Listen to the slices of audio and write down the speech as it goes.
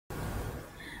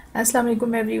Assalamu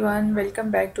alaikum everyone,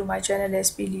 welcome back to my channel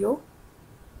SP Leo.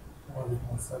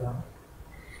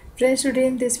 Friends, today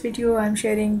in this video I'm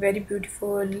sharing very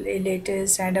beautiful,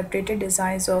 latest and updated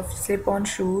designs of slip-on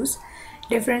shoes,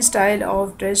 different style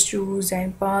of dress shoes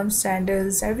and palm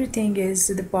sandals. Everything is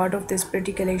the part of this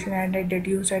pretty collection and I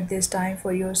deduced at this time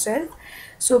for yourself.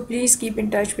 So please keep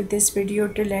in touch with this video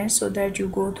till end so that you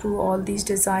go through all these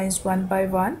designs one by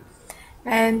one,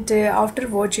 and after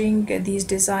watching these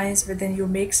designs within you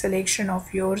make selection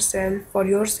of yourself for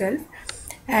yourself,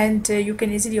 and you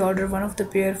can easily order one of the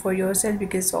pair for yourself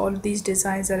because all these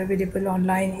designs are available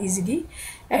online easily,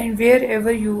 and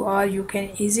wherever you are you can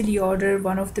easily order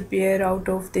one of the pair out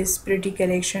of this pretty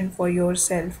collection for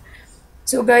yourself.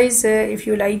 So guys, if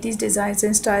you like these designs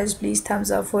and styles, please thumbs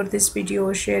up for this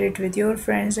video, share it with your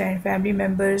friends and family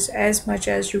members as much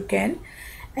as you can.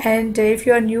 And if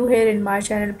you are new here in my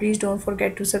channel, please don't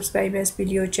forget to subscribe as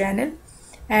video channel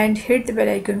and hit the bell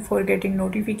icon for getting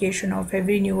notification of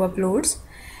every new uploads.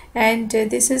 And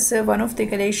this is one of the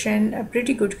collection, a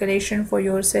pretty good collection for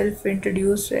yourself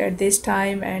introduced at this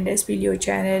time, and as video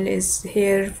channel is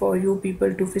here for you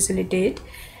people to facilitate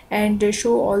and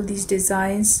show all these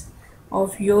designs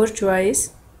of your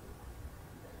choice.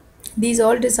 These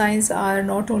all designs are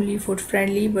not only foot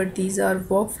friendly but these are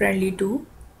walk friendly too.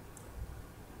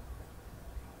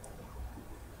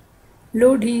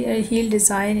 Heel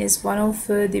design is one of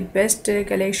the best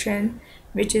collection,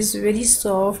 which is very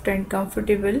soft and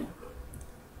comfortable.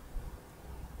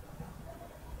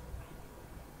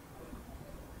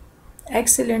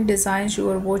 Excellent designs you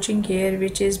are watching here,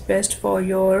 which is best for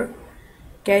your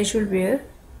casual wear.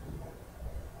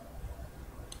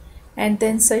 And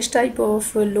then such type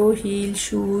of low heel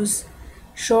shoes,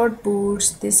 short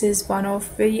boots, this is one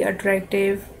of very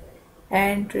attractive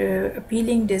and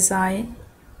appealing design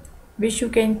which you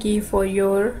can keep for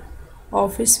your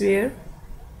office wear.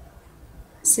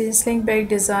 Slingback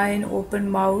design,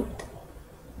 open mouth,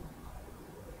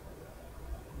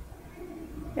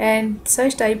 and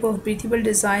such type of breathable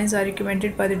designs are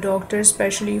recommended by the doctor,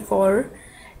 especially for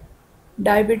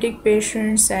diabetic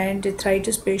patients and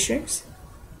arthritis patients.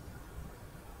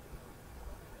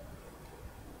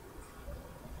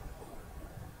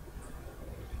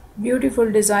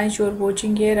 Beautiful designs you are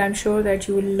watching here. I'm sure that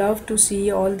you will love to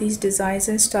see all these designs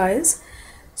and styles.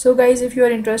 So guys, if you are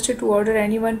interested to order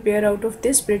any one pair out of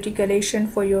this pretty collection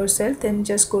for yourself, then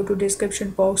just go to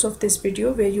description box of this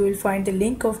video where you will find the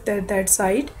link of that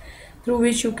site through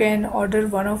which you can order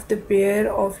one of the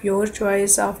pair of your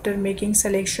choice after making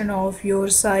selection of your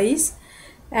size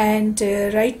and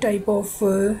right type of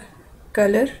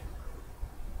color,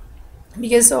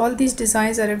 because all these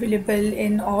designs are available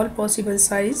in all possible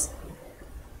size.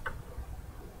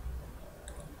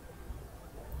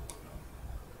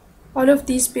 All of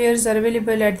these pairs are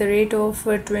available at the rate of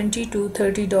 $20 to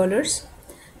 $30.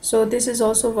 So this is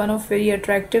also one of very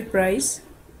attractive price.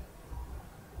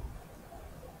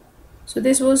 So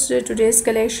this was today's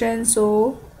collection.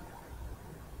 So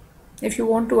if you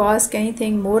want to ask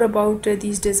anything more about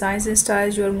these designs and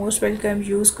styles, you are most welcome.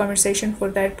 Use comment section for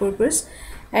that purpose,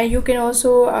 and you can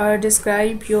also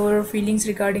describe your feelings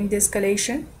regarding this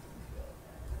collection.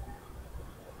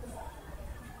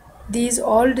 These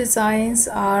all designs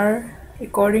are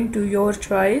according to your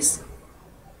choice.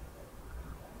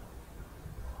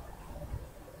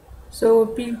 So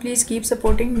please keep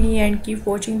supporting me and keep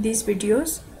watching these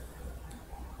videos.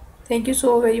 Thank you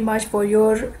so very much for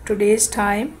your today's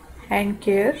time and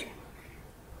care.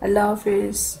 Allah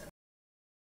Hafiz.